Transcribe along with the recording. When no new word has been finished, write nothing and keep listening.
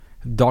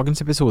Dagens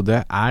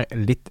episode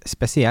litt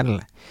spesiell.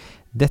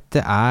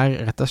 Dette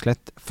rett og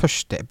slett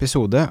første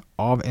episode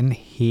av en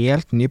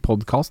helt ny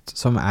podcast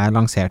som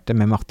lanserte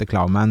med Marte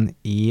Klaumann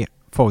i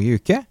forrige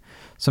uke,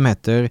 som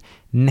heter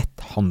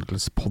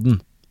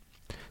Netthandelspodden.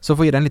 Så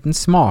for å gi deg en liten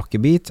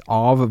smakebit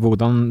av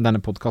hvordan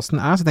denne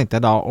podcasten så tenkte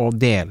jeg da å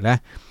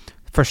dele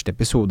første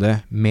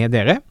episode med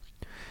dere,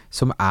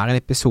 som en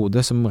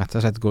episode som rett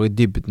og slett går i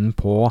dybden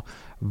på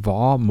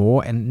hva må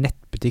en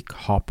nettbutikk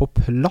ha på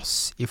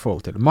plass i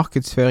forhold til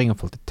markedsføring, i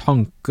forhold til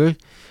tanker,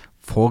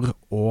 for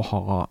å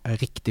ha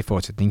riktig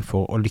forutsetning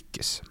for å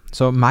lykkes.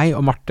 Så meg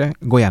og Marte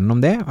går gjennom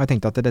det, og jeg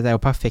tenkte at dette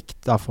jo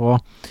perfekt da for å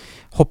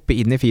hoppe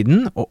inn i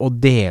feeden og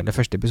dele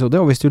første episode.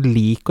 Og hvis du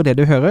liker det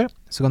du hører,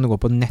 så kan du gå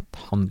på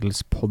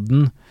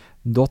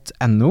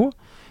netthandelspodden.no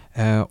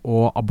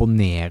og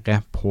abonnere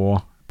på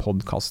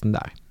podcasten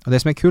der. Og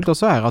det som kult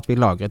også at vi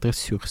lager et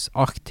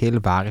ressursark til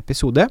hver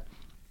episode,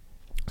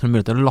 som er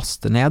mulig til å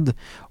laste ned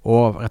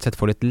og rett og slett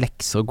få litt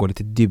lekser og gå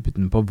litt i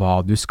dybden på hva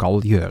du skal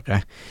gjøre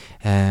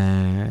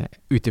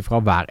utifra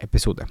hver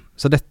episode.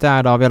 Så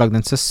dette da, vi har laget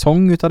en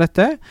sesong ut av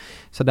dette,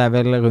 så det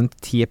vel rundt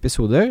 10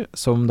 episoder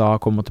som da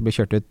kommer til å bli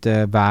kjørt ut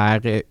hver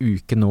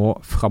uke nå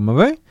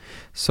fremover.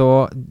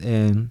 Så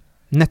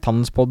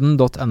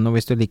netthandelspodden.no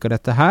hvis du liker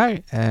dette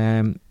her.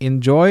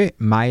 Enjoy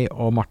meg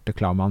og Marte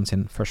Klaumann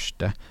sin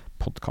første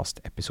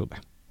podcast-episode.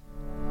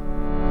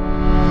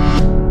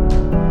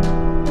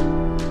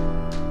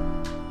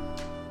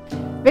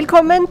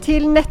 Velkommen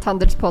til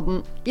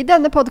Netthandelspodden. I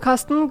denne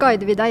podcasten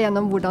guider vi deg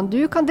gjennom hvordan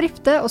du kan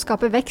drifte og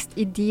skape vekst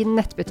i din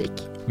nettbutikk.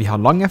 Vi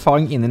har lang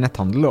erfaring innen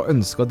netthandel og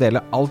ønsker å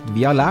dele alt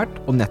vi har lært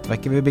og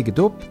nettverket vi har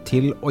bygget opp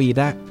til å gi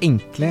deg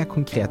enkle,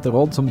 konkrete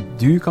råd som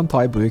du kan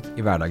ta i bruk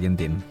i hverdagen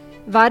din.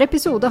 Hver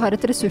episode har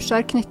et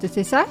ressursark knyttet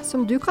til seg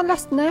som du kan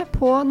laste ned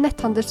på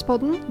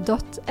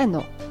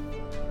netthandelspodden.no.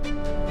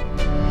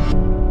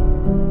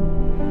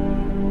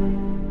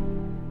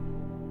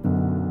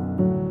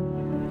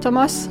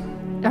 Thomas,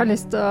 jeg har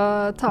lyst til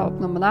å ta opp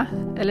noe med deg.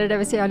 Eller det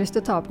vil si, jeg har lyst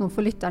til å ta opp noe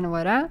for lytterne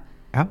våre.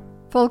 Ja.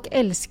 Folk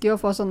elsker jo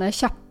å få sånne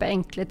kjappe,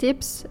 enkle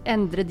tips.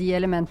 Endre de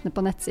elementene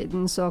på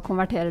nettsiden, så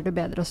konverterer du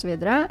bedre og så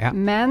videre. Ja.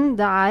 Men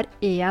det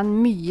en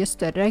mye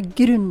større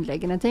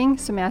grunnleggende ting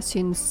som jeg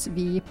synes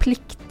vi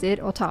plikter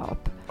å ta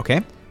opp.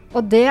 Ok.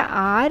 Og det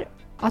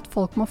at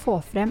folk må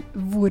få frem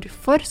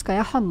hvorfor skal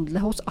jeg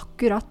handle hos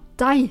akkurat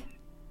deg?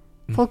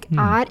 Folk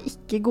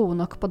ikke gode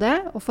nok på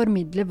det, og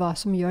formidler hva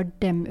som gjør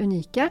dem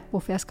unike,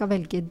 hvorfor jeg skal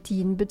velge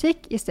din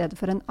butikk i stedet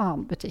for en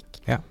annen butikk.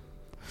 Ja.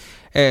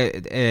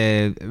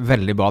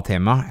 Veldig bra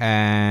tema.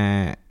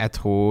 Jeg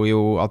tror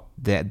jo at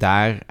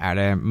der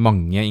det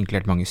mange,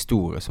 inkludert mange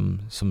store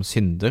som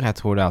synder. Jeg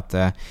tror det at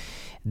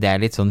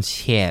det litt sånn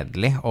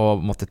kjedelig å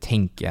måtte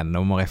tenke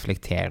gjennom og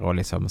reflektere og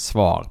liksom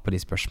svare på de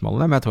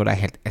spørsmålene, men jeg tror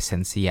det helt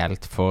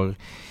essensielt for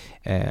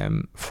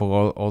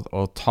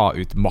å ta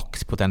ut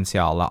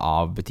makspotensialet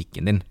av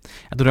butikken din.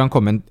 Jeg tror det kan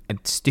komme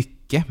et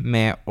stykke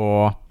med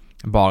å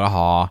bare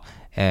ha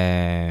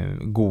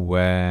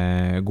gode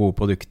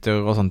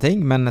produkter og sånne ting,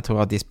 men jeg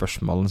tror at de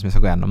spørsmålene som vi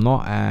skal gå gjennom nå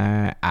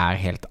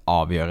helt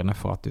avgjørende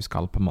for at du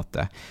skal på en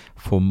måte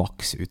få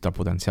maks ut av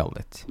potensialet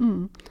ditt.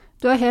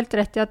 Du har helt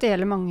rett i at det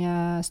gjelder mange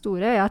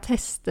store. Jeg har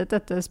testet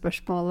dette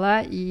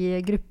spørsmålet i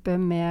gruppe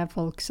med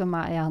folk som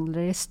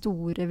e-handlere i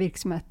store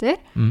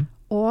virksomheter,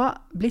 og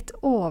blitt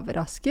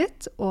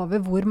overrasket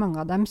over hvor mange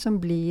av dem som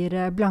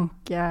blir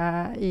blanke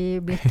i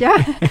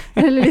blikket,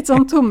 eller litt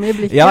sånn tomme i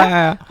blikket,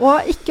 ja.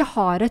 Og ikke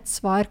har et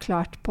svar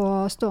klart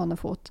på stående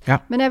fot. Ja.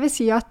 Men jeg vil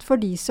si at for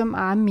de som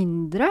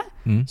mindre,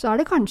 så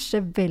det kanskje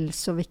vel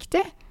så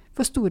viktig.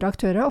 For store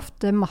aktører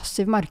ofte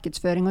massiv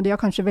markedsføring, og de har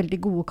kanskje veldig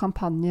gode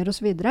kampanjer og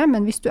så videre,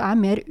 men hvis du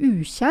mer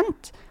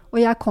ukjent, og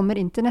jeg kommer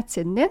inn til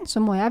nettsiden din,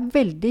 så må jeg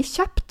veldig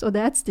kjapt, og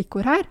det et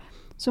stikkord her,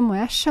 så må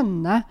jeg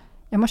skjønne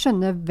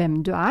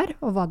hvem du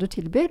og hva du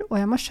tilbyr, og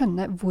jeg må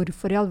skjønne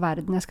hvorfor i all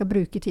verden jeg skal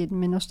bruke tiden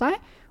min hos deg,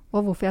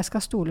 og hvorfor jeg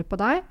skal stole på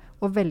deg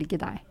og velge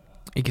deg.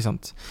 Ikke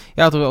sant.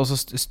 Jeg tror også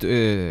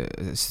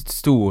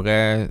store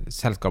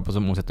selskaper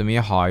som omsetter mye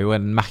har jo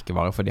en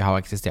merkevare, for de har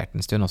eksistert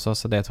en stund også,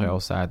 så det tror jeg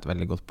også et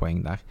veldig godt poeng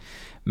der.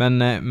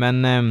 Men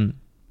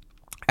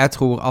jeg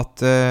tror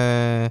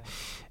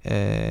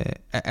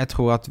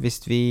at hvis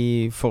vi,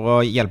 for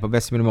å hjelpe på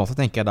best mulig måte,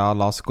 tenker jeg da,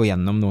 la oss gå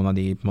gjennom noen av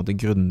de på en måte,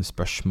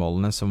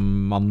 grunnspørsmålene som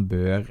man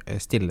bør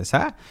stille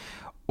seg,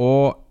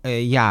 og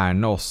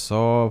gjerne også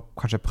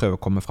kanskje prøve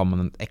å komme frem med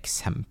noen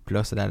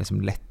eksempler, så det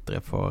liksom lettere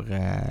for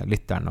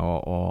lytterne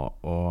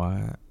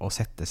å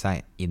sette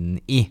seg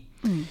inn i.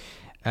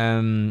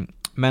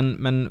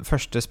 Men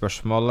første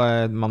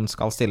spørsmål man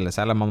skal stille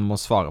seg, eller man må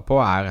svare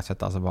på, rett og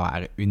slett altså,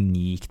 hva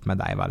unikt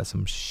med deg, hva det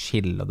som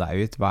skiller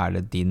deg ut, hva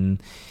det din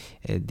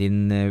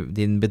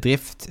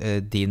bedrift,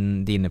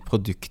 dine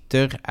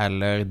produkter,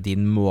 eller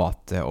din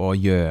måte å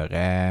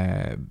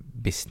gjøre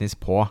business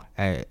på,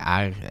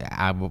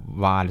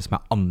 hva det som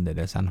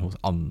annerledes enn hos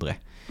andre.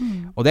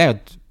 Og det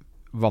et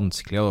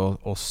vanskelig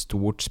og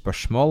stort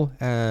spørsmål,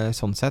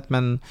 sånn sett,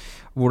 men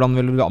hvordan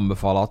vil du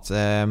anbefale at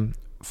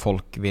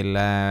folk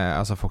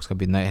skal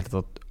begynne helt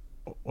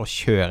å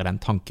kjøre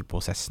den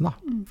tankeprosessen da?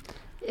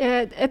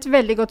 Et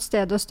veldig godt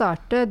sted å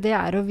starte, det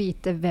å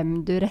vite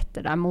hvem du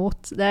retter deg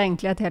mot. Det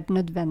egentlig et helt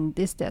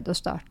nødvendig sted å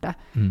starte.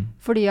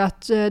 Fordi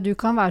at du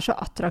kan være så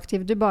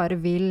attraktiv du bare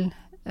vil,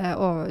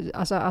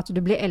 altså at du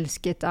blir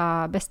elsket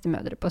av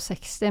bestemødre på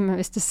 60, men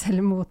hvis du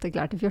selger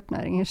moteklær til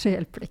 14-åringer, så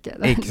hjelper det ikke.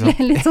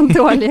 Det litt sånn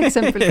dårlig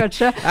eksempel,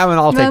 kanskje. Ja, men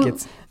I'll take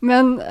it.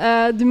 Men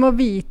du må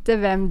vite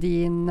hvem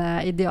din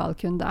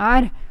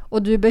idealkunde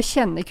og du bør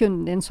kjenne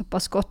kunden din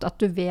såpass godt at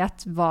du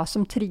vet hva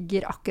som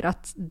trigger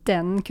akkurat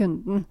den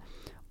kunden.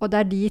 Og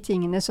det de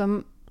tingene som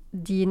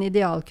din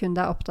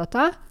idealkunde opptatt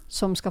av,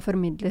 som skal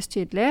formidles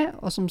tydelig,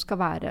 og som du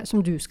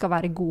skal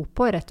være god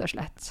på, rett og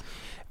slett.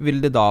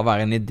 Vil det da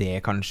være en idé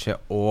kanskje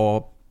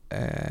å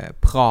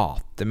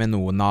prate med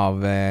noen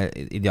av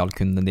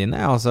idealkundene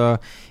dine? Altså,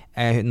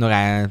 når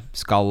jeg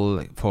skal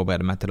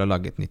forberede meg til å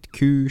lage et nytt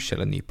kurs,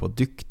 eller ny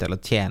produkt, eller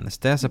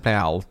tjeneste, så pleier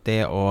jeg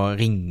alltid å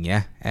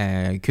ringe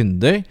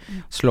kunder,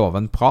 slå av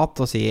en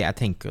prat og si, jeg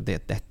tenker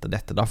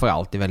dette. Da får jeg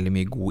alltid veldig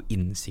mye god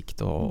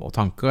innsikt og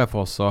tanker. Jeg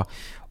får også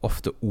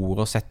ofte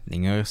ord og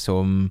setninger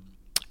som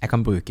jeg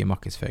kan bruke i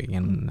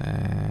markedsføringen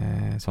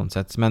sånn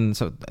sett. Men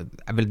så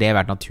vil det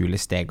være et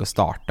naturlig steg å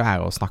starte her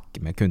og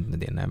snakke med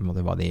kundene dine om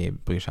hva de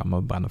bryr seg om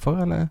å brenne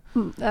for, eller?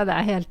 Ja, det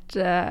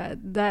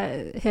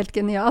helt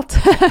genialt.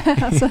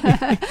 Altså,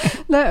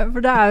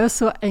 for det jo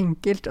så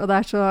enkelt, og det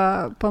så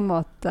på en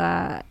måte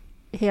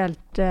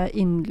helt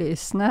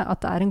innlysende at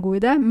det en god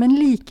idé. Men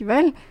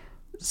likevel,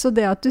 så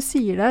det at du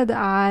sier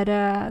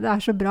det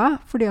så bra,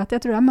 fordi at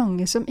jeg tror det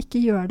mange som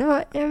ikke gjør det,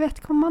 og jeg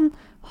vet ikke om man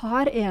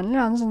har en eller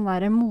annen sånn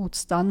der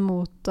motstand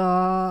mot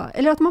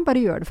eller at man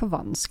bare gjør det for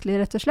vanskelig,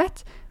 rett og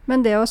slett.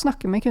 Men det å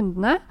snakke med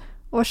kundene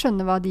og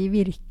skjønne hva de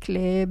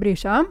virkelig bryr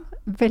seg om,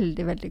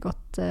 veldig, veldig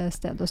godt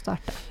sted å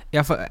starte.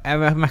 Ja, for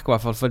jeg merker i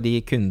hvert fall for de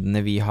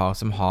kundene vi har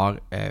som har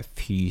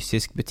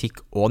fysisk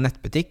butikk og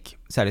nettbutikk,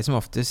 så de som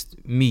oftest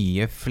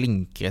mye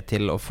flinkere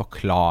til å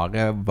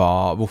forklare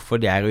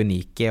hvorfor de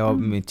unike, og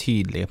mye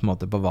tydeligere på en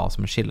måte på hva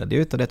som skiller de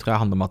ut, og det tror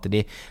jeg handler om at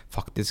de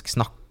faktisk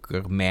snakker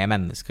med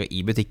mennesker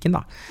i butikken da.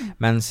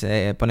 Mens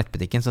på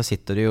nettbutikken så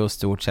sitter du jo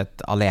stort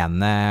sett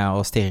alene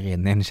og stirrer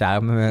inn i en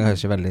skjerm. Det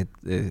høres ikke veldig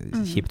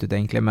kjipt ut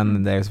egentlig,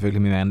 men det jo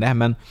selvfølgelig mye mer enn det.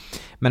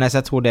 Men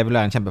jeg tror det vil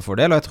være en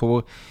kjempefordel, og jeg tror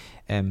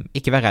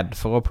ikke vær redd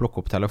for å plukke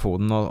opp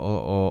telefonen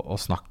og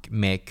snakke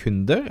med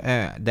kunder.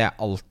 Det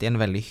alltid en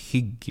veldig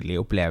hyggelig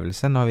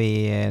opplevelse når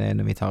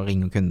vi tar og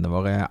ringer kundene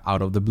våre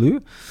out of the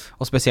blue,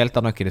 og spesielt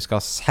da når ikke du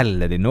skal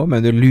selge dem noe,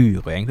 men du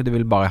lurer egentlig, du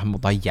vil bare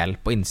ha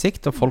hjelp og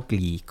innsikt, og folk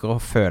liker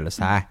å føle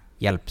seg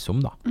hjelpsom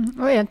da.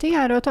 Og en ting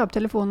å ta opp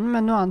telefonen,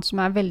 men noe annet som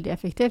veldig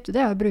effektivt,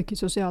 det å bruke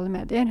sosiale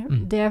medier.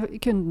 Det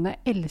kundene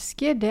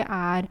elsker, det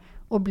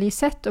å bli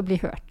sett og bli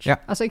hørt. Ja.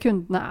 Altså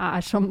kundene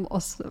som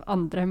oss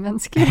andre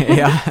mennesker.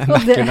 Ja,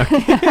 merkelig nok.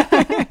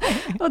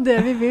 Og det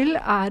vi vil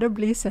å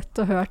bli sett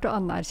og hørt og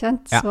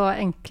anerkjent. Ja. Så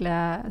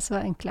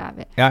enkle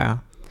vi. Ja, ja.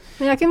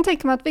 Men jeg kunne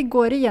tenke meg at vi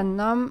går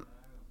igjennom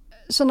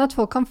sånn at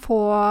folk kan få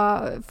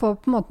på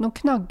en måte noen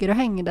knagger å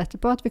henge dette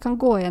på, at vi kan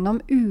gå gjennom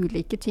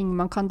ulike ting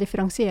man kan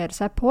differensiere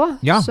seg på,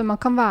 som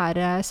man kan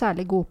være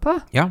særlig god på.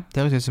 Ja,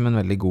 det høres ut som en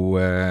veldig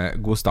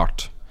god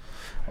start.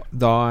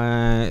 Da,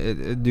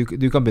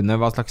 du kan begynne,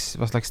 hva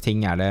slags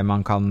ting det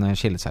man kan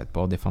skille seg ut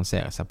på og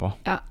differensiere seg på?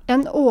 Ja,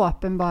 en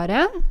åpenbar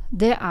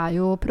det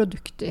jo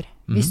produkter.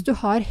 Hvis du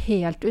har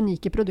helt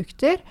unike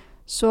produkter,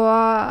 så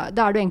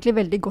da du egentlig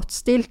veldig godt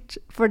stilt,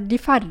 for de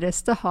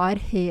færreste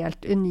har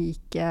helt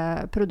unike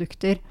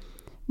produkter.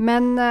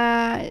 Men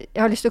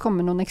jeg har lyst til å komme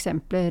med noen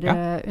eksempler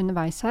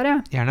underveis her. Ja.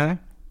 Gjerne det.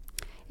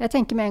 Jeg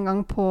tenker med en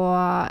gang på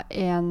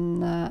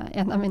en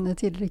av mine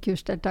tidligere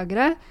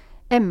kursdeltagere,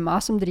 Emma,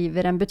 som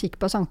driver en butikk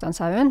på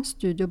Sankthanshaugen,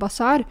 Studio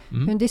Bazaar.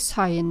 Hun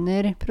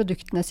designer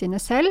produktene sine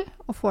selv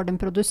og får dem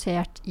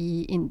produsert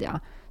i India.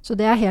 Så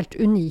det helt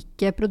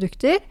unike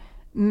produkter,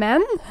 men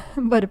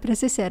bare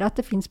presisere at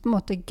det finnes på en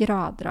måte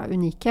grader av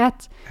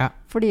unikhet. Ja.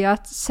 Fordi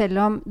at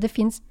selv om det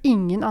finnes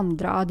ingen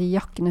andre av de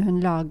jakkene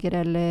hun lager,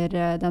 eller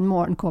den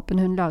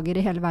morgenkåpen hun lager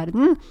i hele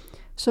verden,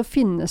 så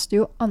finnes det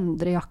jo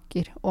andre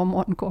jakker og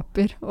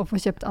morgenkåper å få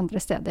kjøpt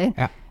andre steder.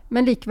 Ja.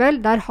 Men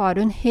likevel, der har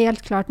hun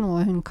helt klart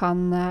noe hun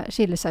kan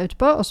skille seg ut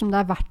på, og som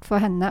det verdt for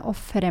henne å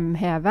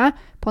fremheve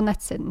på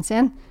nettsiden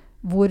sin,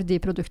 hvor de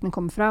produktene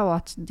kommer fra, og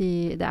at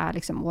det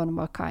liksom one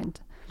of a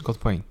kind.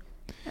 Godt poeng.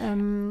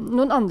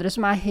 Noen andre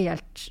som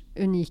helt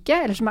unike,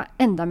 eller som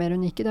enda mer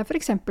unike, det for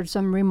eksempel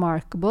som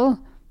Remarkable,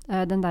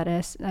 den der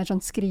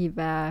sånn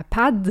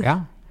skrivepad.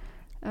 Ja.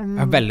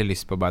 Jeg har veldig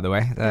lyst på, by the way.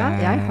 Ja,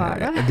 jeg har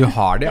det. Du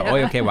har det?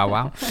 Oi, ok,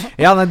 wow.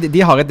 Ja,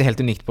 de har et helt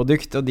unikt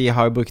produkt, og de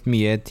har jo brukt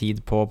mye tid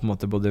på en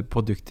måte både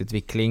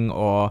produktutvikling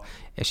og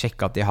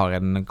sjekke at de har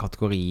en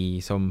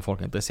kategori som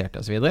folk interessert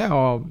i og så videre,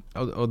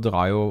 og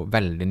drar jo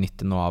veldig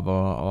nytte nå av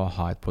å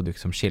ha et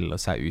produkt som skiller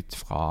seg ut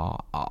fra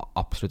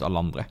absolutt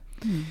alle andre.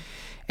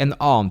 En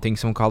annen ting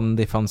som kan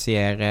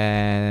differensiere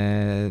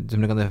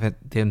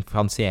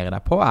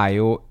deg på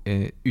jo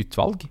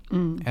utvalg.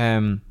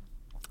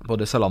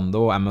 Både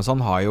Zalando og Amazon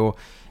har jo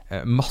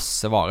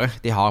masse varer.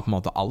 De har på en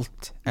måte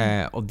alt.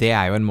 Og det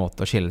jo en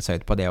måte å skille seg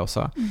ut på det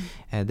også.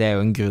 Det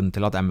jo en grunn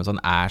til at Amazon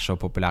så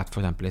populært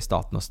for eksempel i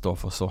staten og står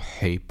for så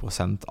høy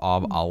prosent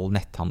av all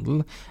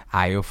netthandel,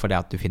 jo fordi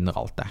at du finner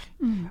alt der.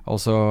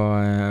 Og så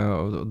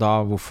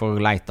da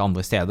hvorfor lete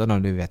andre steder når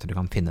du vet at du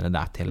kan finne det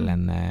der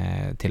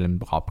til en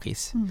bra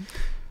pris?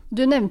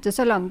 Du nevnte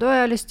Zalando, og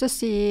jeg har lyst til å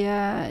si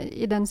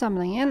i den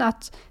sammenhengen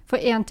at for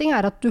en ting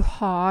at du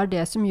har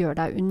det som gjør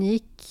deg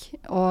unik,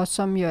 og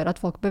som gjør at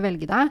folk bør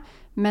velge deg,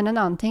 men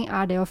en annen ting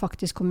det å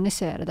faktisk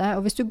kommunisere det.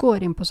 Og hvis du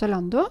går inn på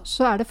Zalando,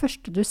 så det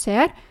første du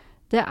ser,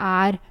 det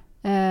jeg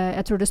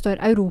tror det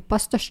står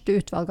Europas største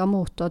utvalg av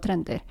mote og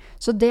trender.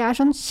 Så det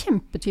sånn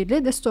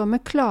kjempetydelig. Det står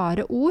med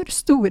klare ord,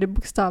 store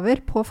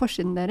bokstaver på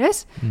forsiden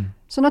deres.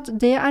 Sånn at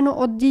det noe,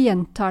 og de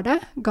gjentar det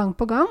gang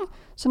på gang,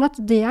 sånn at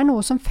det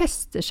noe som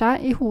fester seg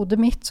i hodet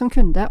mitt som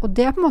kunde, og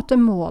det på en måte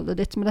målet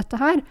ditt med dette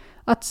her.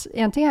 At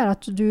en ting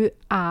at du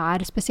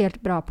spesielt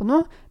bra på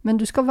noe, men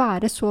du skal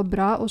være så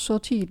bra og så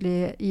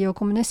tydelig i å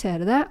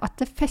kommunisere det, at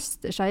det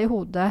fester seg i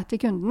hodet til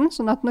kunden,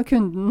 sånn at når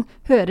kunden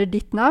hører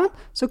ditt navn,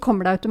 så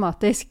kommer det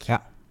automatisk. Ja,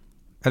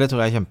 det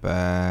tror jeg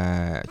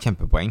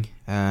kjempepoeng.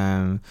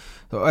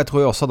 Og jeg tror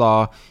jo også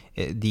da,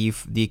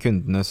 de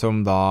kundene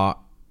som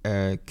da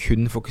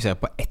kun fokuserer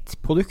på ett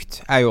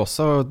produkt jo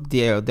også,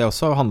 det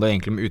også handler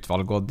egentlig om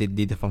utvalg og de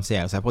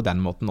differensierer seg på den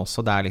måten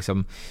også. Det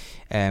liksom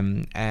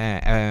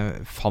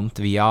jeg fant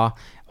via,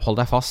 hold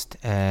deg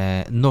fast,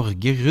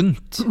 Norge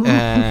Rundt som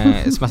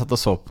jeg satt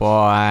og så på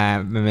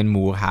med min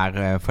mor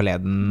her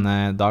forleden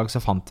dag, så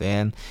fant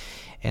vi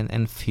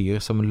en fyr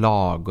som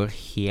lager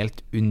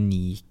helt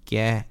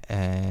unike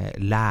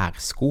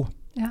lærsko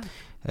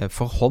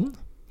for hånd.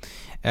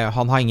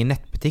 Han har ingen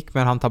nettbutikk,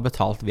 men han tar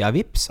betalt via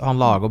Vipps, og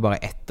han lager bare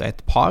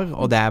ett par,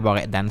 og det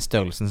bare den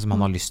størrelsen som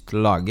han har lyst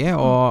til å lage,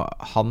 og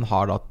han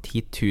har da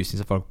 10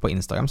 000 folk på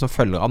Instagram som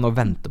følger han og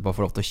venter på å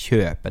få lov til å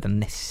kjøpe den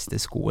neste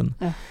skoen.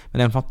 Men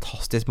det en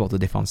fantastisk måte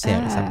å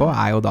differensiere seg på,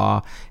 jo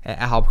da,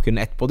 jeg har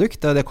kun ett produkt,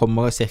 og det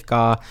kommer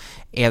cirka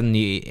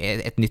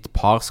et nytt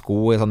par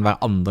sko i sånn hver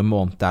andre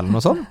måned eller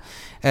noe sånt.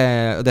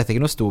 Og dette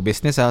ikke noe stor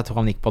business, jeg tror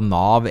han gikk på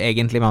Nav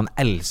egentlig, men han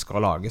elsker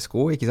å lage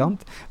sko, ikke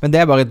sant? Men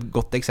det bare et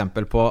godt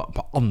eksempel på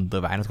andre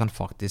veien, at du kan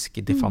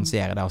faktisk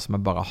differensiere det, også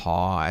med bare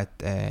ha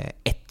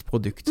ett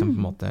produkt som på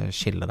en måte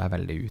skiller deg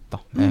veldig ut da.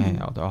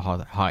 Og du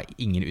har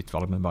ingen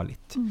utvalg, men bare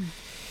litt.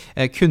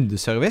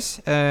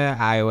 Kundeservice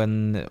jo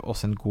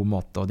også en god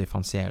måte å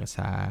differensiere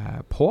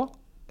seg på,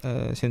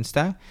 synes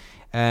jeg.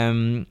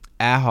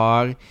 Jeg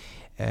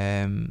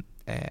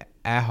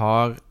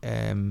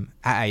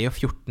eier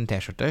 14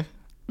 t-skjorter.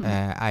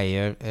 Jeg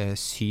eier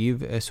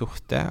 7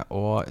 sorte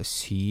og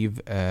 7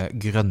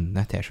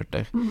 grønne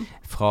t-skjorter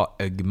fra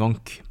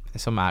Ugmonk,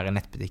 som en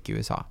nettbutikk i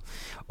USA.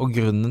 Og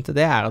grunnen til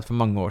det at for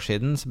mange år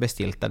siden så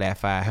bestilte jeg det,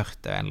 for jeg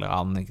hørte en eller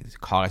annen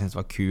kar jeg syntes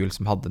var kul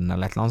som hadde den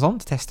eller et eller annet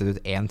sånt, testet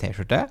ut en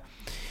t-skjorte,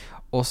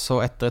 og så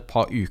etter et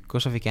par uker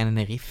så fikk jeg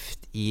en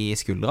rift i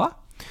skuldra,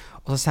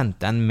 og så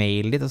sendte jeg en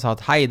mail dit og sa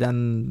at hei, den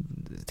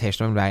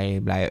t-skjorten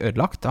ble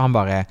ødelagt, og han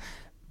bare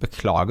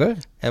beklager,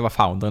 det var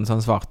founderen som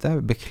svarte,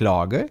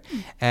 beklager,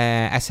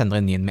 jeg sender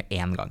en ny med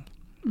en gang.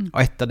 Og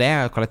etter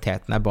det,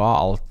 kvaliteten bra,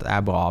 alt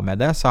bra med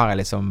det, så har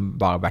jeg liksom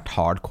bare vært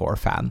hardcore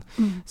fan.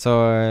 Så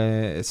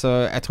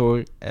jeg tror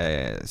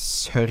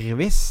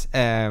service i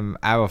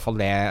hvert fall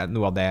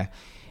noe av det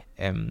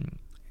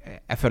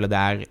jeg føler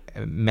det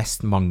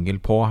mest mangel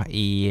på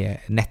i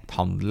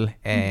netthandel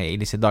i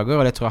disse dager,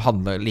 og det tror jeg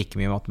handler like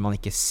mye om at man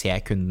ikke ser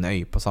kunden i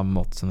øye på samme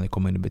måte som når de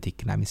kommer inn i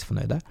butikken og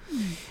misfornøyde.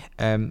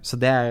 Så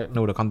det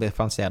noe du kan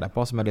differensiere deg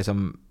på, som liksom,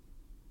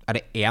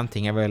 det en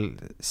ting jeg vil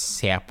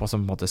se på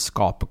som på en måte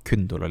skaper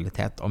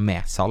kundelojalitet og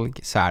mersalg,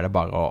 så det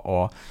bare å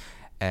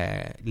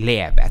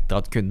leve etter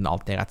at kunden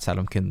alltid har rett,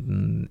 selv om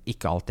kunden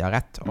ikke alltid har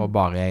rett, og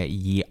bare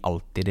gi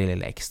alltid det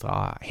lille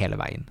ekstra hele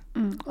veien.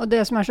 Og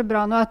det som så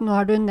bra nå, at nå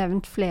har du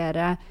nevnt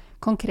flere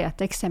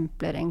konkrete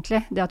eksempler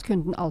egentlig, det at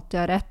kunden alltid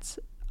har rett,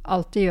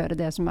 alltid gjøre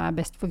det som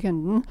best for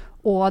kunden,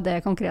 og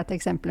det konkrete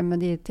eksempelet med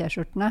de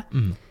t-skjortene.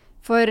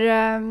 For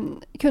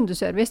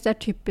kundeservice,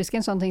 det typisk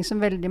en sånn ting som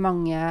veldig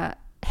mange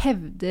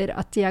hevder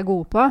at de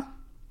gode på.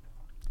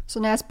 Så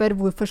når jeg spør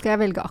hvorfor skal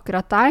jeg velge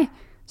akkurat deg,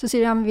 så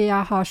sier de at vi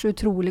har så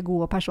utrolig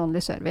god og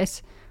personlig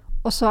service.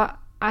 Og så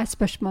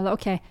spørsmålet,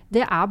 ok,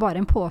 det bare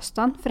en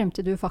påstand frem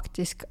til du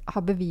faktisk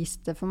har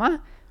bevist det for meg.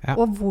 Ja.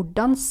 Og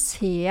hvordan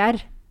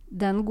ser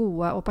den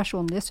gode og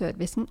personlige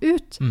servicen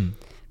ut?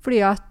 Fordi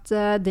at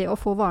det å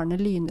få varene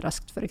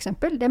lynraskt for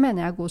eksempel, det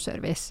mener jeg god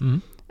service.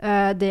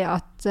 Det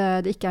at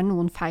det ikke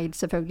noen feil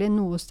selvfølgelig,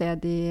 noe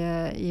sted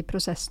i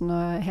prosessen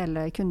og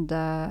hele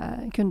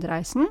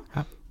kundereisen,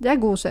 ja. Det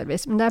god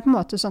service, men det på en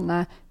måte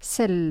sånne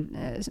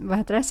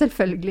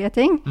selvfølgelige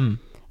ting.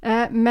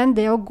 Men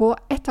det å gå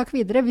et hakk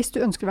videre, hvis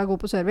du ønsker å være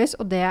god på service,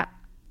 og det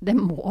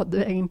må du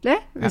egentlig,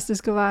 hvis du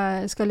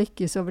skal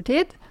lykkes over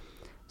tid,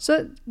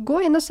 så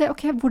gå inn og se,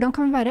 ok, hvordan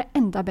kan vi være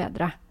enda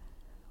bedre?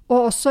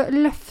 Og også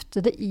løfte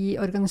det i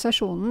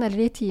organisasjonen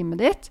eller i teamet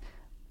ditt,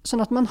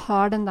 sånn at man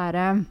har den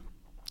der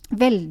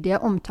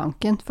veldige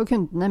omtanken for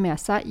kundene med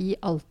seg i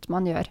alt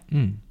man gjør.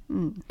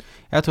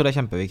 Jeg tror det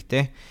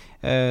kjempeviktig.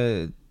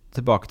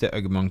 Tilbake til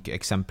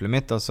Ugmonk-eksempelet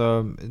mitt. Altså,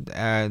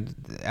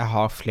 jeg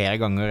har flere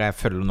ganger, jeg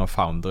følger nå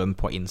founderen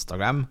på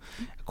Instagram,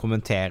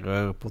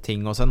 kommenterer på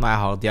ting og sånn, og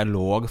jeg har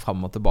dialog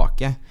frem og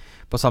tilbake.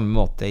 På samme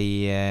måte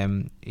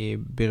i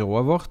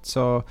byrået vårt,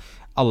 så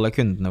alle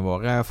kundene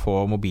våre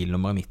får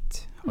mobilnummeret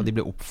mitt, og de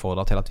blir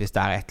oppfordret til at hvis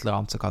det et eller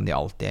annet, så kan de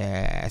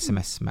alltid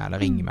sms med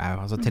eller ringe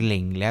meg. Altså,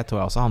 tilgjengelighet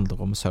tror jeg også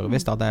handler om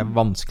service. Da. Det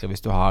vanskelig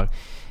hvis du har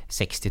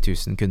 60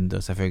 000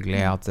 kunder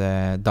selvfølgelig, at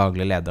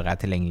daglig leder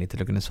tilgjengelig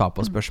til å kunne svare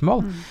på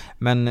spørsmål.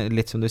 Men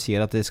litt som du sier,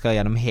 at det skal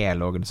gjennom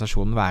hele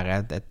organisasjonen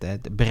være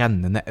et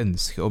brennende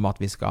ønske om at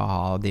vi skal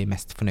ha de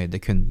mest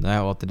fornøyde kundene,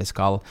 og at det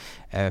skal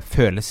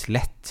føles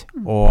lett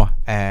å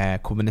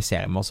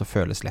kommunisere med oss, og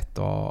føles lett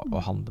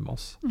å handle med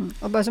oss.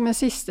 Og bare som en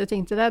siste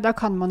ting til det, da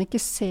kan man ikke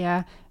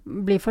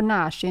bli for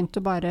nærsynt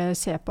og bare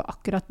se på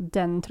akkurat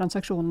den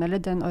transaksjonen eller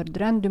den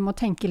ordren. Du må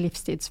tenke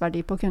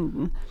livstidsverdi på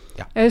kunden.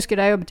 Ja. Jeg husker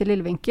da jeg jobbet i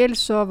Lillevinkel,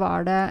 så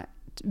var det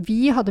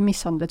vi hadde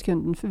mishandlet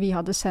kunden, for vi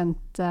hadde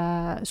sendt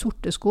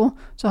sorte sko,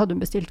 så hadde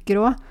hun bestilt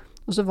grå,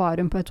 og så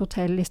var hun på et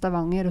hotell i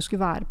Stavanger og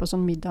skulle være på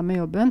sånn middag med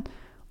jobben.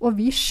 Og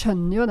vi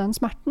skjønner jo den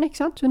smerten,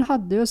 ikke sant? Hun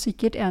hadde jo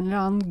sikkert en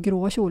eller annen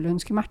grå kjole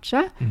hun skulle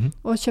matche,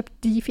 og kjøpt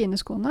de fine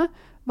skoene.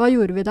 Hva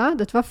gjorde vi da?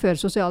 Dette var før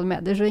sosiale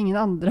medier, så ingen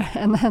andre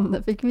enn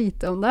henne fikk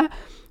vite om det.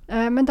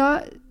 Men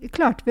da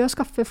klarte vi å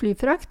skaffe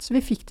flyfrakt, så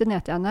vi fikk det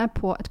ned til henne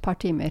på et par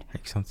timer.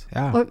 Ikke sant?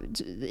 Ja. Og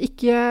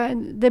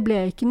det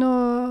ble ikke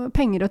noe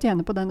penger å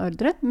tjene på den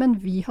ordren,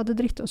 men vi hadde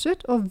dritt oss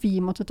ut, og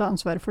vi måtte ta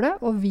ansvaret for det,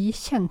 og vi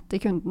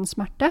kjente kundens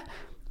smerte,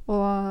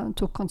 og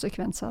tok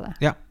konsekvens av det.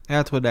 Ja,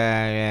 jeg tror det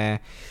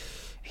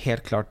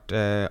helt klart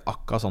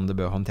akkurat sånn det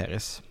bør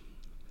håndteres.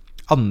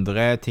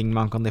 Andre ting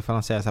man kan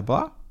differensiere seg på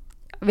da?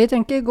 Vi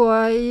trenger ikke gå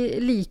i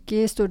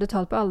like stor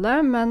detalj på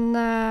alle, men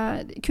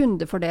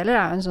kundefordeler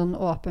jo en sånn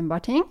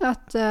åpenbar ting.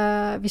 At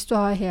hvis du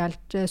har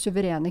helt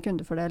suverene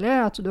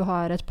kundefordeler, at du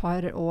har et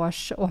par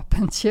års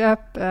åpent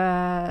kjøp,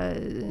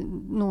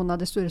 noen av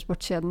de store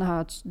sportskjedene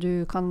har at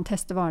du kan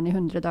teste varen i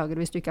 100 dager,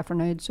 hvis du ikke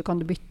fornøyd, så kan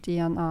du bytte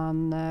i en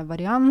annen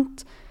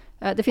variant.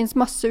 Det finnes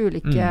masse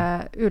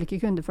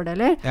ulike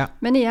kundefordeler,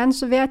 men igjen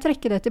så vil jeg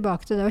trekke det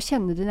tilbake til det å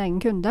kjenne din egen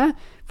kunde,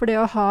 for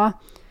det å ha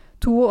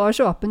 2 års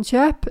åpent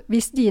kjøp,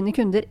 hvis dine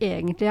kunder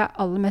egentlig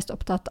aller mest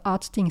opptatt av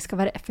at ting skal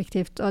være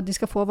effektivt, og de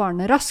skal få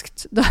varene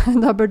raskt, da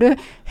bør du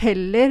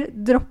heller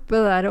droppe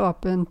det der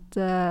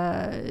åpent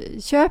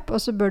kjøp,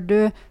 og så bør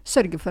du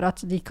sørge for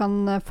at de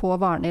kan få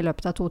varene i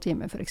løpet av 2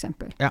 timer, for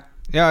eksempel.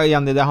 Ja,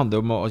 igjen, det handler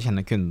om å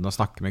kjenne kunden og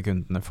snakke med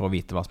kundene for å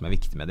vite hva som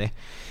viktig med dem.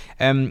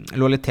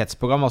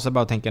 Lojalitetsprogram også,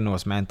 bare tenker noe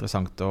som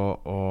interessant å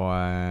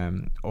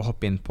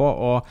hoppe inn på,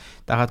 og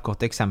det et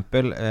godt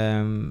eksempel.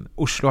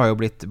 Oslo har jo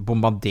blitt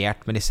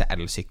bombardert med disse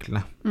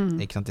elsyklene,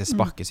 ikke sant? De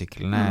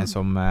sparkesyklene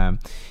som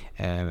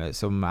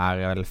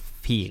vel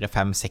 4,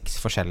 5, 6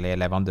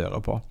 forskjellige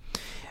leverandører på.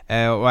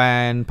 Og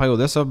en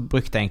periode så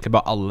brukte jeg egentlig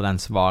bare alle den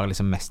som var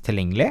liksom mest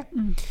tilgjengelig.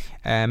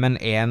 Men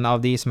en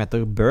av de som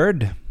heter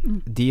Bird,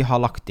 de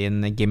har lagt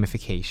inn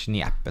gamification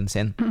i appen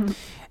sin.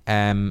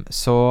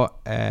 Så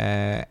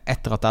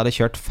etter at jeg hadde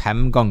kjørt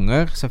 5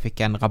 ganger, så fikk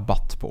jeg en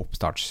rabatt på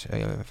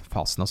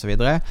oppstartsfasen og så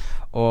videre.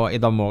 Og i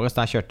dag morges,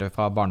 da jeg kjørte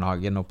fra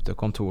barnehagen opp til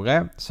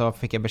kontoret, så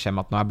fikk jeg beskjed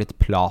om at nå har jeg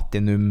blitt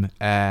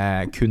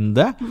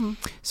platinum-kunde,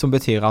 som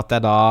betyr at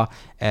jeg da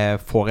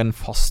får en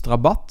fast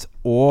rabatt,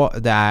 og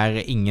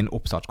det ingen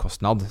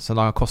oppstartskostnad. Så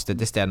da kostet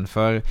i stedet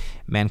for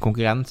med en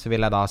konkurrent, så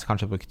ville jeg da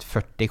kanskje brukt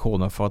 40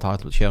 kroner for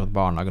å kjøre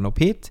barnehagen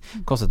opp hit.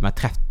 Kostet meg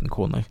 13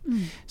 kroner.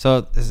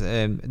 Så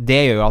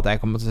det gjør jo at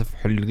jeg kommer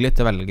selvfølgelig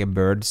til å velge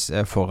Birds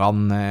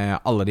foran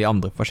alle de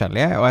andre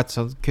forskjellige, og et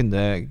sånt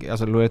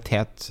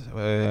lojalitet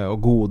og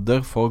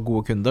goder for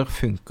gode kunder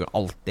funker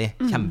alltid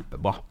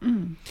kjempebra.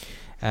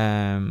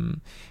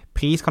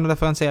 Pris kan du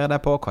differensiere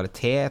deg på,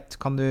 kvalitet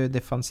kan du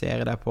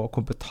differensiere deg på,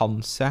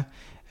 kompetanse.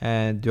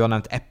 Du har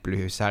nevnt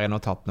Eplehuset her i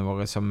notatene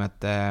våre som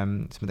et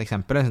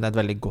eksempel. Det et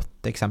veldig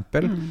godt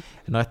eksempel.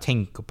 Når jeg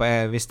tenker på,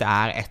 hvis det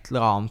et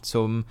eller annet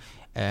som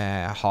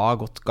har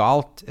gått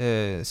galt,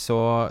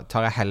 så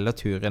tar jeg heller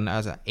turen,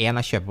 jeg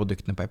kjøper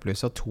produktene på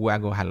Eplehuset, og 2,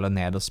 jeg går heller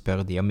ned og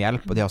spør de om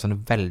hjelp, og de har sånn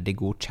en veldig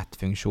god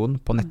chatfunksjon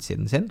på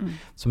nettsiden sin,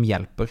 som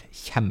hjelper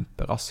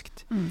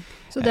kjemperaskt.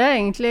 Så det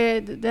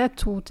egentlig,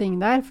 det 2 ting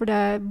der, for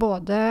det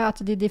både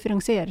at de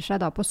differensierer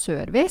seg da på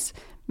service,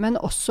 men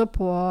også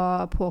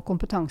på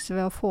kompetanse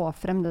ved å få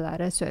frem det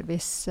der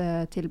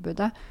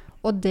servicetilbudet.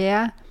 Og det,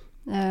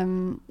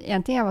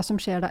 en ting hva som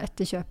skjer da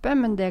etter kjøpet,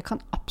 men det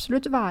kan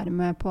absolutt være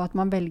med på at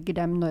man velger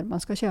dem når man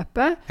skal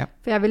kjøpe. Ja.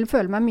 For jeg vil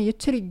føle meg mye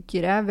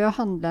tryggere ved å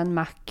handle en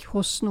Mac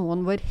hos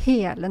noen hvor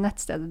hele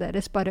nettstedet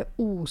deres bare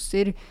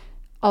oser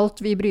alt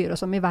vi bryr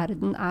oss om i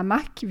verden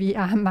Mac. Vi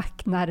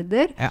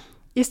Mac-nerder. Ja.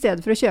 I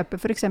stedet for å kjøpe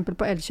for eksempel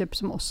på Elkjøp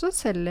som også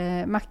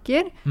selger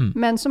Mac-er,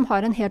 men som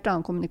har en helt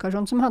annen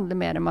kommunikasjon som handler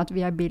mer om at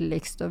vi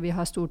billigst og vi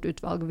har stort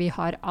utvalg, vi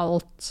har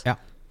alt. Ja,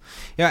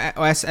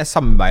 og jeg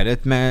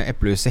samarbeidet med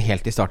Eplehuset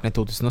helt i starten i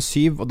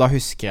 2007, og da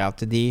husker jeg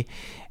at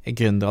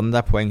gründerne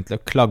der på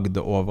egentlig klagde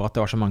over at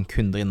det var så mange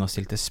kunder inne og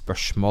stilte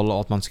spørsmål,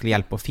 og at man skulle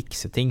hjelpe å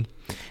fikse ting.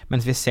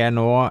 Mens vi ser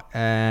nå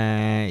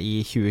i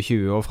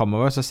 2020 og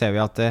fremover, så ser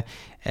vi at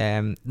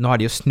nå har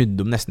de jo snudd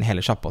om nesten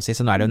hele shoppa si,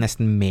 så nå det jo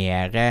nesten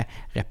mer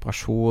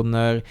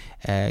reparasjoner,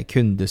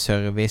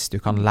 kundeservice, du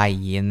kan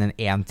leie inn en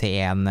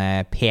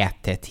 1-til-1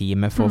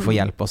 PT-time for å få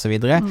hjelp og så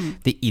videre.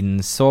 De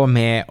innså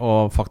med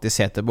å faktisk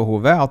se til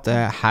behovet at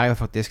her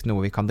faktisk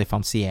noe vi kan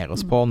differensiere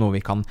oss på, noe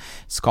vi kan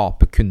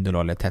skape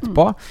kundelojalitet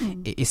på,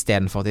 i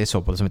stedet for at de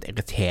så på det som et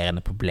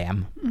irriterende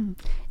problem.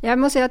 Jeg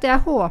må si at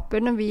jeg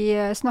håper når vi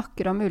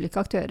snakker om ulike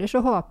aktører, så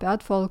håper jeg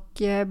at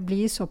folk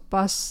blir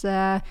såpass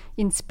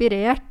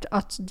inspirert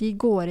at de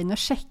går inn og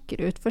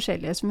sjekker ut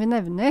forskjellige som vi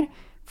nevner,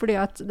 fordi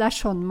at det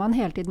sånn man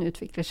hele tiden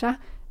utvikler seg,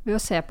 ved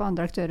å se på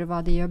andre aktører hva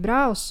de gjør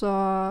bra, og så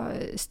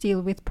steal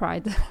with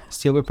pride.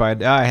 Steal with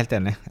pride, ja, jeg helt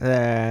enig.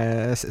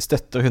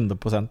 Støtter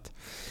 100%.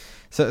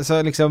 Så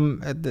liksom,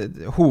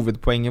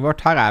 hovedpoenget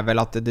vårt her vel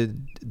at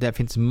det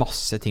finnes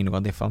masse ting du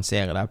kan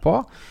differensiere deg på,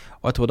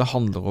 og jeg tror det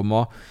handler om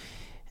å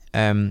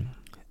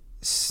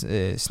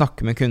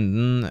snakke med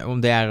kunden,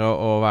 om det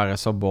å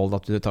være så bold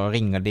at du tar og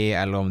ringer de,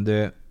 eller om du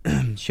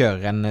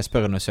kjører en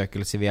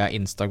spørreundersøkelse via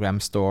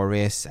Instagram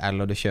Stories,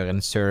 eller du kjører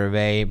en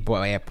survey på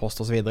e-post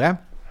og så videre.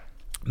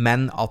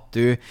 Men at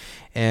du,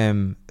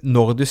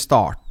 når du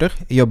starter,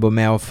 jobber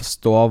med å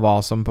forstå hva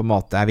som på en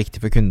måte viktig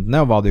for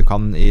kundene, og hva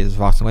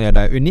som kan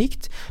gjøre det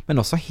unikt,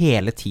 men også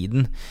hele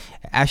tiden.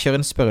 Jeg kjører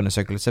en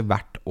spørreundersøkelse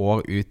hvert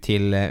år ut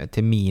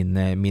til min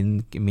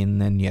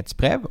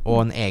nyhetsbrev,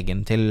 og en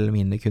egen til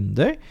mine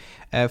kunder,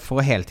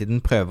 for å hele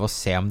tiden prøve å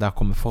se om det har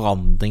kommet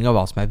forandringer,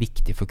 hva som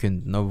viktig for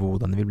kunden, og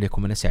hvordan det vil bli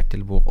kommunisert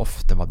til, hvor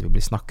ofte, hva det vil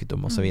bli snakket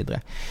om, og så videre.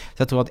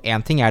 Så jeg tror at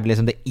en ting det,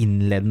 liksom det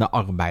innledende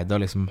arbeidet,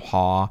 å liksom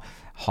ha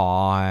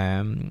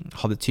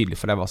det tydelig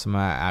for deg hva som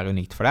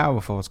unikt for deg, og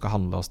hvorfor det skal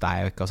handle hos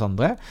deg og ikke hos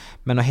andre,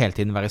 men å hele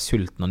tiden være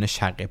sulten og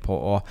nysgjerrig på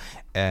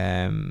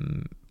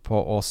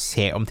å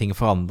se om ting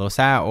forandrer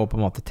seg, og på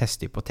en måte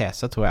teste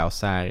hypoteser, tror jeg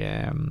også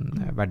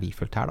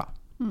verdifullt her da.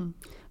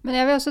 Men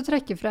jeg vil også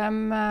trekke frem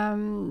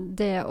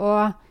det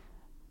å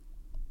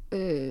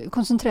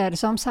konsentrere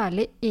seg om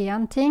særlig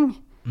én ting.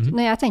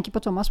 Når jeg tenker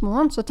på Thomas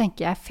Moen, så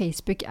tenker jeg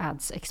Facebook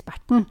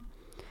Ads-eksperten.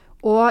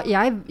 Og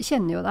jeg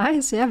kjenner jo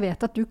deg, så jeg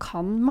vet at du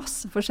kan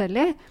masse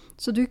forskjellig.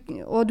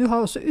 Og du har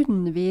også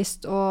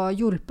undervist og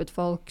hjulpet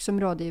folk som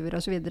rådgiver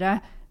og så videre,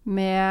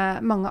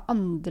 med mange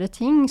andre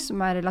ting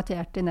som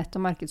relatert til nett-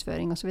 og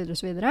markedsføring og så videre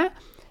og så videre.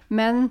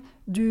 Men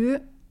du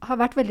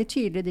har vært veldig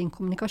tydelig i din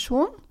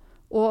kommunikasjon,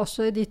 og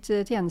også i ditt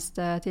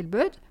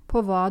tjenestetilbud,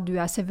 på hva du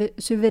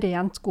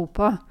suverent god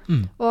på.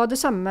 Og det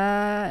samme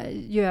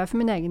gjør jeg for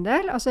min egen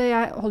del. Altså,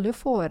 jeg holder jo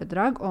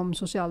foredrag om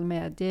sosiale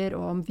medier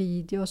og om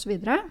video og så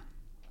videre.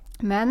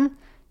 Men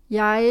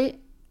jeg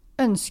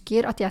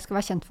ønsker at jeg skal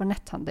være kjent for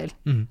netthandel.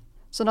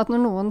 Sånn at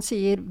når noen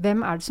sier,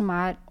 hvem det som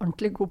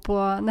ordentlig god på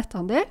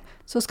netthandel,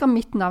 så skal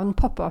mitt navn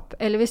poppe opp.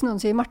 Eller hvis noen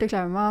sier, Marte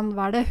Klaumann,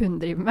 hva det hun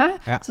driver med?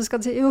 Ja. Så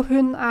skal de si, jo,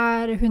 hun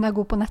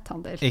god på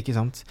netthandel. Ikke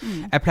sant?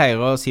 Jeg pleier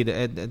å si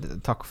det,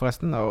 takk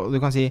forresten, og du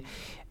kan si,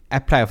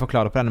 jeg pleier å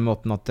forklare det på denne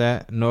måten at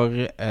når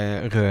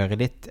røret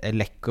ditt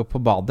lekker på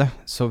badet,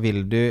 så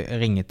vil du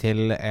ringe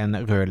til en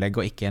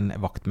rørlegger og ikke en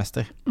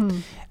vaktmester.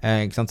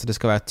 Ikke sant? Så det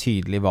skal være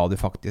tydelig hva du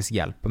faktisk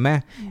hjelper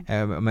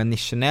med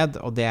nisje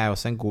ned, og det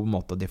også en god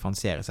måte å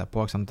differensiere seg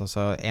på. Ikke sant?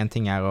 Altså, en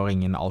ting å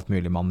ringe en alt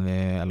mulig mann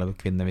eller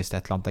kvinne hvis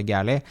et eller annet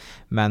gærlig,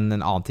 men en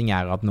annen ting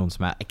at noen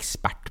som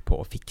ekspert på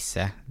å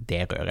fikse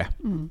det røret.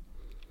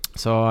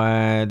 Så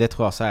det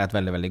tror jeg også et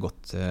veldig, veldig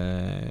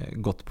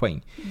godt poeng.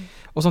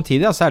 Og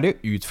samtidig så det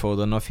jo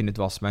utfordrende å finne ut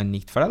hva som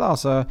unikt for deg da.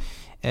 Altså,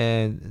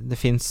 det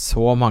finnes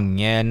så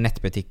mange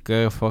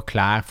nettbutikker for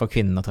klær for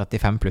kvinner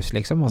 35 pluss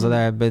liksom. Altså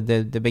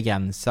det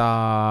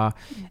begrenser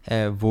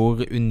hvor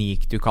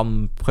unik du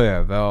kan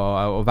prøve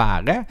å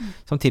være.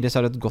 Samtidig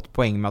så det et godt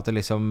poeng med at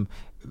det liksom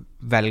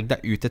velg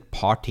deg ut et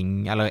par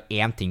ting, eller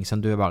en ting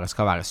som du bare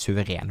skal være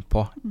suveren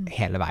på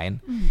hele veien.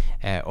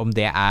 Om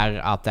det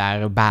at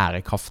det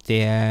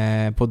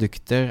bærekraftige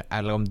produkter,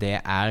 eller om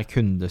det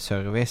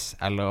kundeservice,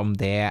 eller om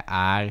det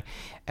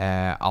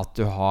at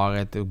du har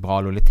et bra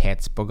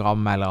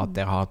lojalitetsprogram, eller at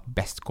dere har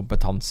best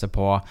kompetanse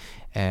på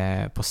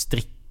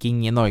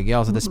strikking i Norge.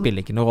 Altså det spiller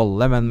ikke noen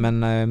rolle,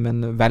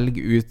 men velg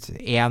ut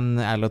en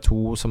eller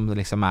to som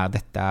liksom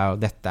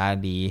dette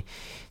de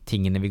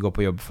tingene vi går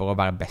på jobb for å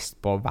være best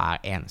på hver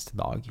eneste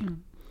dag.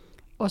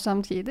 Og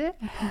samtidig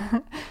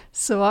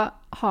så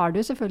har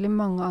du selvfølgelig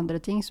mange andre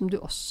ting som du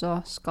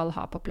også skal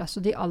ha på plass.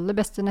 Og de aller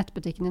beste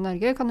nettbutikkene i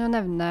Norge kan jo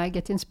nevne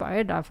Get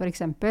Inspired da, for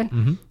eksempel,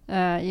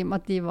 i og med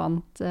at de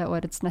vant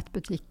årets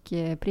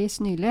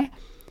nettbutikkpris nylig.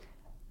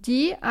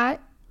 De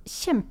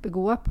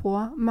kjempegode på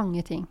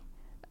mange ting.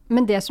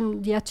 Men det som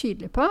de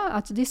tydelige på,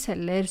 at de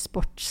selger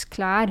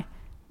sportsklær,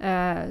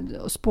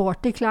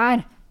 sporty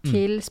klær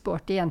til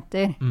sporty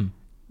jenter.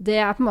 Det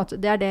på en måte,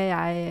 det det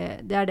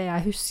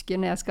jeg husker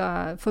når jeg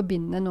skal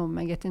forbinde noe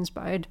med Get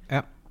Inspired.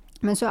 Ja.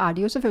 Men så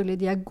de jo selvfølgelig,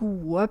 de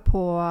gode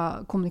på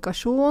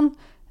kommunikasjon,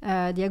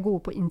 de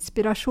gode på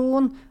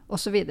inspirasjon, og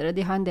så videre.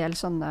 De har en del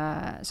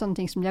sånne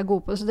ting som de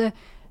gode på. Så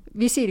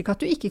vi sier ikke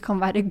at du ikke kan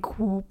være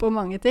god på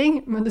mange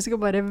ting, men du skal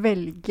bare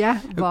velge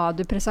hva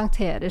du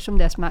presenterer som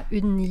det som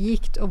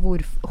unikt,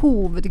 og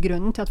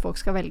hovedgrunnen til at folk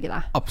skal velge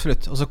deg.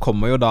 Absolutt, og så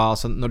kommer jo da,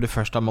 altså, når du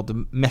først har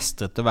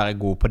mestret å være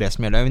god på det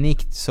som er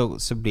unikt,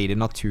 så blir det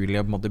naturlig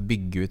å på en måte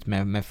bygge ut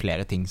med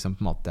flere ting som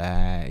på en måte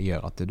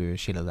gjør at du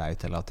skiller deg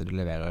ut, eller at du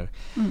leverer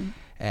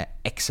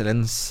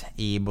excellence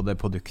i både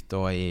produkt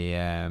og i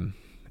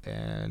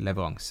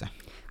leveranse.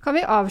 Kan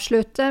vi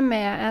avslutte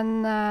med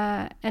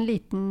en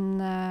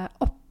liten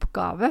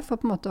oppgave for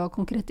på en måte å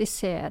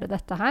konkretisere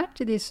dette her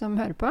til de som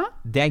hører på?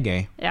 Det er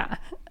gøy. Ja.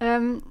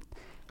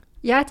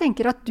 Jeg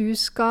tenker at du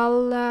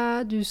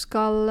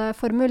skal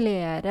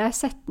formulere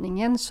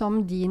setningen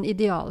som din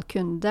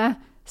idealkunde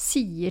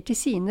sier til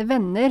sine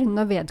venner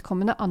når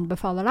vedkommende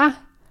anbefaler deg.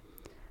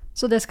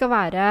 Så det skal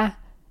være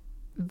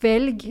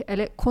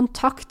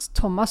kontakt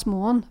Thomas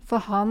Moen, for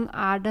han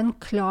er den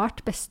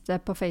klart beste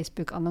på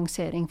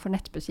Facebook-annonsering for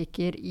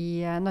nettbutikker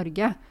i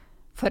Norge.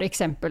 For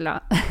eksempel da.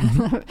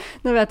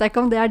 Nå vet jeg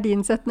ikke om det er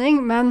din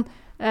setning, men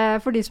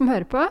for de som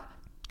hører på,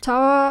 ta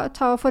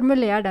og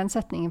formuler den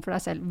setningen for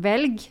deg selv.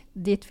 Velg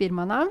ditt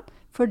firmanavn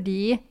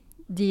fordi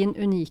din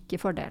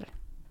unike fordel.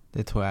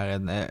 Det tror jeg er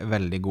en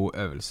veldig god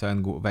øvelse,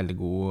 veldig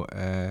god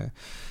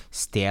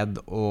sted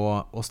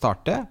å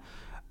starte.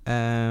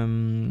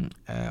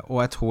 Og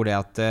jeg tror det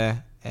at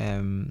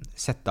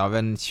sette av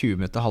en 20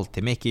 minutter,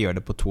 halvtime, ikke gjør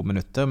det på 2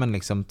 minutter, men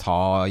liksom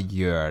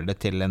gjør det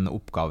til en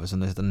oppgave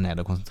som du sitter ned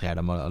og konsentrerer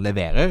deg om og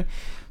leverer,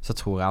 så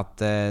tror jeg at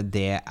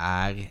det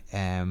er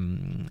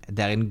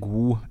en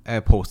god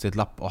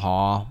post-it-lapp å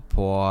ha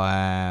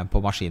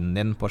på maskinen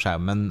din, på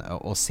skjermen,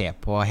 og se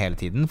på hele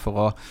tiden for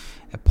å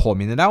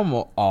påminne deg om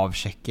å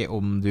avsjekke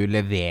om du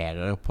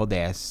leverer på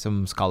det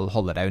som skal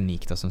holde deg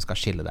unikt og som skal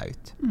skille deg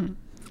ut.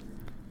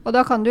 Og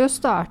da kan du jo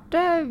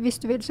starte, hvis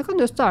du vil, så kan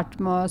du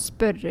starte med å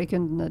spørre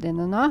kundene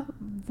dine nå.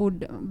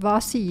 Hva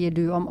sier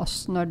du om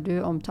oss når du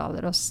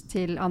omtaler oss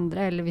til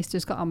andre, eller hvis du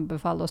skal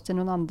anbefale oss til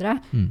noen andre?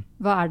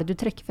 Hva er det du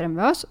trekker frem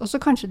ved oss? Og så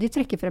kanskje de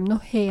trekker frem noe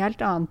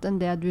helt annet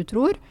enn det du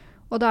tror.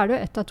 Og da er det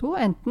jo ett av to.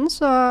 Enten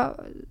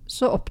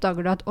så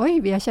oppdager du at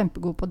oi, vi er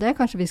kjempegode på det,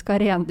 kanskje vi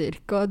skal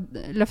rendyrke og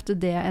løfte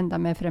det enda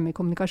mer frem i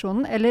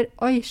kommunikasjonen. Eller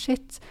oi,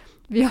 shit,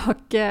 vi har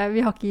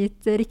ikke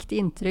gitt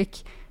riktig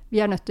inntrykk. Vi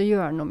er nødt til å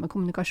gjøre noe med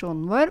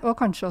kommunikasjonen vår, og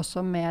kanskje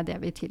også med det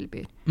vi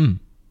tilbyr.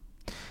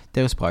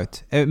 Det høres bra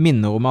ut. Jeg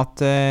minner om at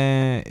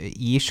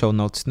i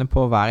shownotesene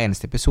på hver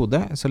eneste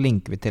episode, så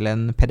linker vi til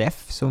en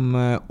PDF som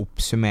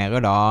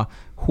oppsummerer da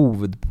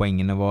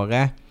hovedpoengene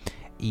våre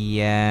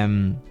i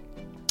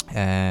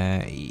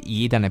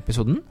denne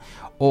episoden,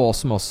 og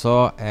som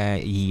også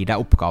gir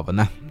deg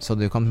oppgavene, så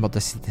du kan på en måte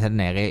sitte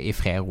ned i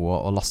fred ro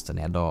og laste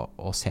ned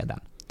og se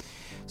den.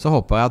 Så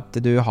håper jeg at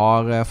du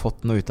har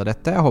fått noe ut av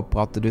dette. Jeg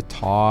håper at du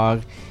tar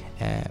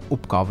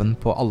oppgaven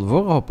på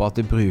alvor, og håper at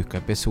du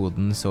bruker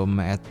episoden som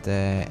et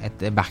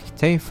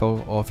verktøy for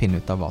å finne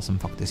ut av hva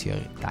som faktisk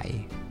gjør deg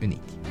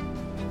unik.